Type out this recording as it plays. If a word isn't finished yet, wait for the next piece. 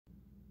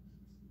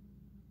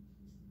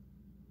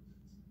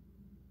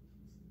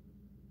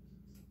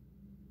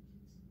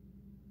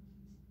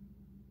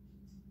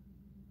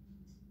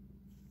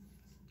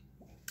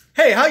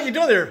Hey, how you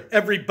doing there,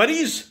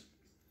 everybody's?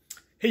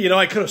 Hey,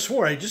 I could have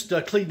swore I just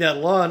cleaned that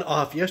lawn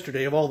off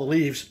yesterday of all the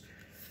leaves.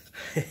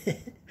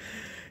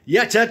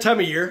 Yeah, it's that time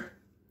of year.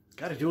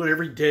 Got to do it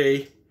every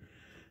day.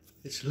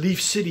 It's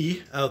Leaf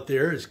City out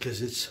there,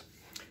 because it's,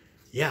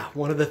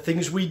 one of the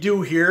things we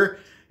do here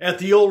at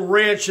the old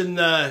ranch in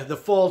the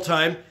fall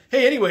time.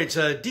 Hey, anyway, it's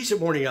a decent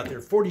morning out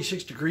there,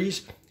 46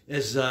 degrees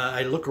as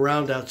I look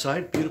around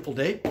outside. Beautiful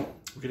day.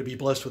 We're going to be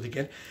blessed with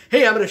again.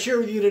 Hey, I'm going to share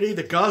with you today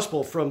the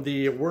gospel from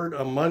the Word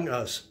Among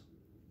Us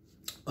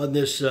on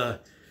this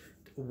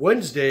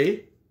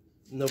Wednesday,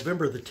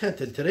 November the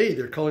 10th. And today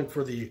they're calling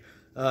for the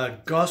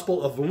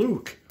Gospel of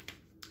Luke,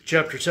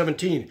 chapter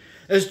 17.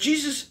 As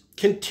Jesus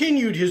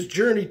continued his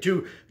journey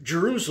to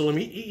Jerusalem,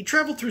 he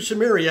traveled through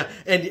Samaria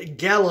and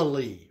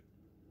Galilee.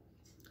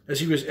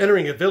 As he was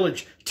entering a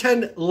village,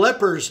 10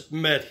 lepers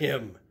met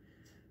him.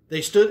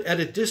 They stood at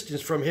a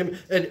distance from him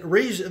and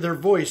raised their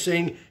voice,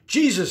 saying,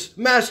 "Jesus,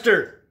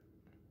 Master,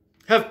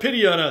 have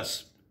pity on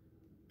us."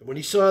 And when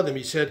he saw them,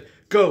 he said,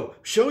 "Go,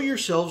 show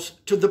yourselves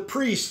to the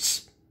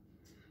priests."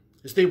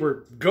 As they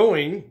were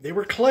going, they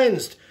were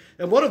cleansed.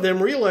 And one of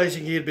them,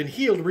 realizing he had been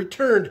healed,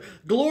 returned,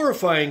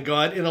 glorifying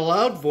God in a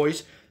loud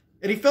voice,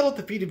 and he fell at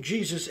the feet of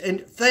Jesus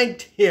and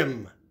thanked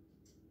him.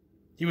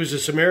 He was a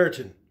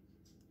Samaritan.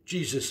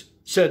 Jesus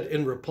said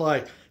in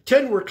reply,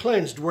 10 were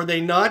cleansed, were they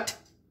not?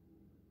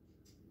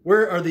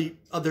 Where are the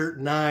other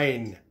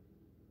 9?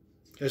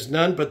 Has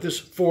none but this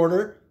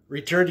foreigner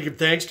returned to give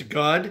thanks to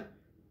God?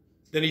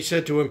 Then he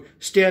said to him,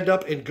 "Stand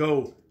up and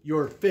go.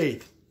 Your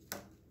faith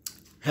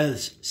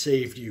has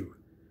saved you."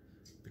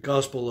 The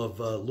Gospel of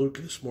Luke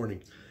this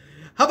morning.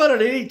 How about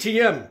at 8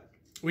 a.m.?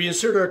 We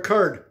insert our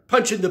card,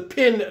 punch in the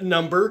PIN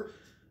number,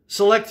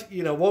 select,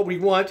 what we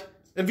want,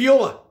 and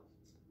voila,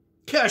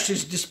 cash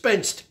is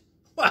dispensed.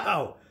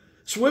 Wow.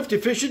 Swift,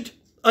 efficient,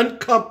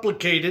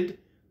 uncomplicated,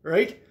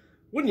 right?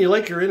 Wouldn't you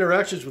like your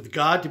interactions with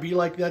God to be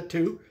like that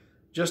too?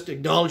 Just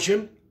acknowledge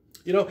him,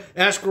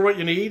 ask for what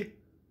you need,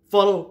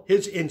 follow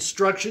his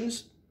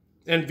instructions,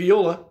 and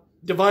voila,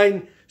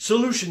 divine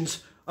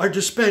solutions are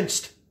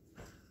dispensed.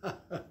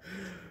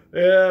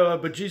 Yeah,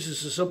 but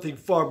Jesus is something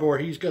far more.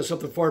 He's got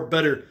something far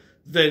better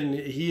than,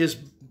 he is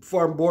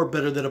far more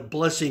better than a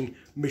blessing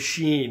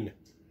machine.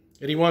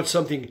 And he wants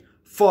something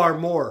far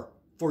more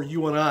for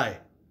you and I.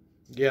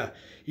 Yeah,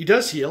 he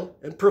does heal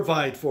and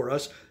provide for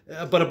us,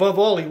 but above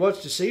all, he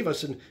wants to save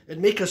us and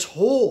make us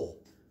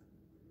whole.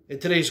 In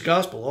today's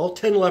gospel, all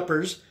 10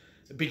 lepers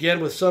began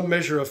with some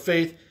measure of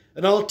faith,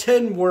 and all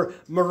 10 were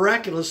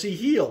miraculously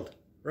healed,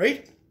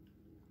 right?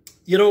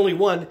 Yet only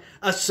one,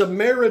 a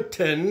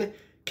Samaritan,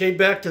 came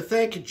back to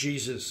thank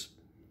Jesus.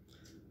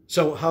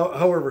 So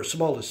however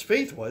small his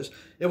faith was,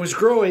 it was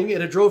growing,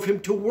 and it drove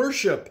him to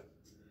worship.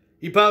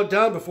 He bowed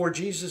down before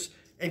Jesus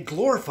and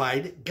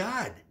glorified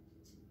God.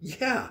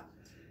 Yeah.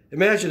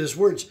 Imagine his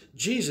words,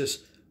 "Jesus,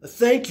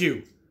 thank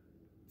you.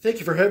 Thank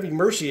you for having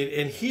mercy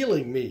and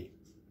healing me."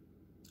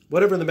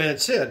 Whatever the man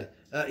said,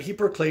 he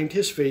proclaimed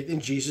his faith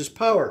in Jesus'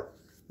 power.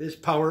 His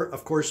power,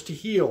 of course, to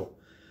heal.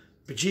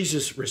 But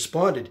Jesus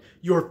responded,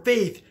 "Your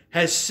faith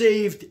has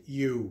saved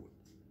you."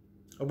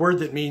 A word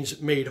that means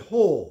made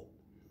whole.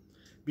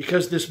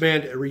 Because this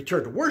man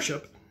returned to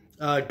worship,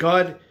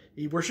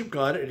 he worshiped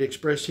God and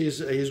expressed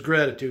his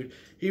gratitude.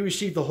 He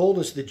received the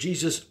wholeness that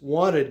Jesus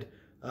wanted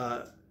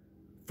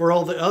for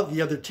all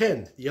the other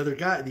 10, the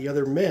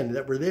other men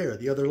that were there,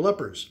 the other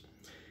lepers.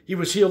 He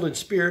was healed in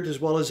spirit as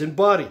well as in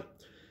body.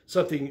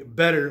 Something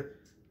better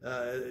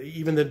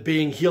even than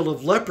being healed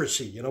of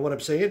leprosy. You know what I'm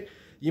saying?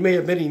 You may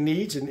have many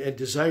needs and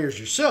desires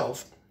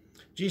yourself.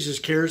 Jesus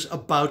cares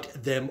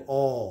about them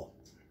all.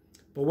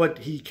 But what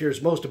he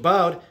cares most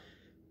about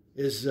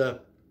is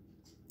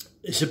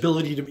his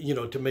ability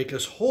to make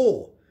us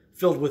whole,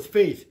 filled with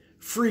faith,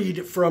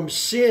 freed from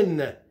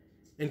sin,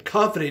 and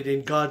confident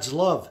in God's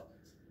love.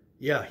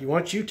 Yeah, he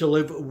wants you to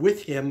live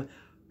with him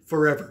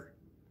forever.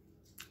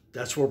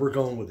 That's where we're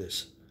going with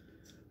this.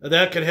 And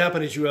that can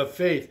happen as you have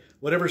faith.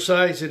 Whatever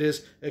size it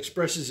is,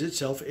 expresses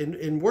itself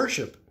in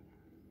worship.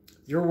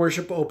 Your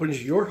worship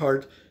opens your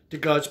heart to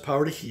God's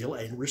power to heal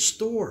and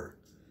restore.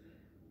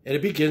 And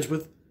it begins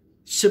with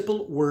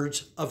simple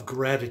words of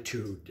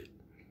gratitude.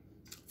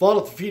 Fall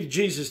at the feet of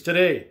Jesus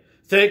today.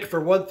 Thank for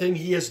one thing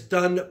he has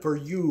done for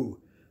you.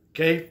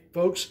 Okay,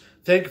 folks?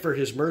 Thank for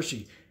his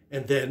mercy.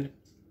 And then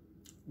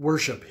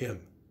worship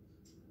him.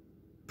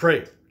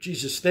 Pray,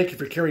 "Jesus, thank you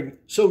for caring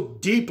so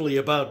deeply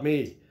about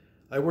me.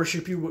 I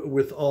worship you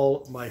with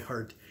all my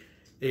heart.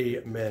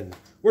 Amen."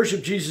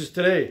 Worship Jesus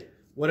today,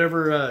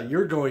 whatever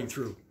you're going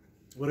through,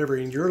 whatever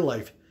in your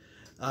life.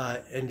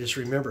 And just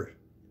remember,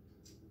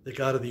 the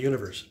God of the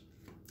universe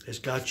has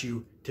got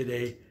you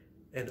today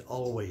and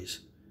always.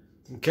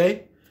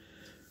 Okay?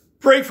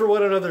 Pray for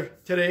one another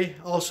today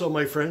also,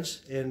 my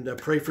friends, and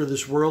pray for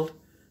this world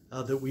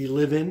that we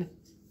live in.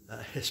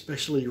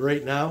 Especially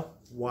right now.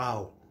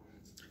 Wow.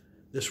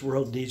 This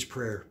world needs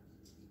prayer.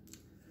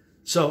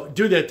 So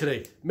do that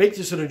today. Make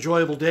this an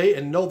enjoyable day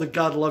and know that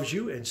God loves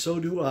you, and so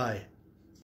do I.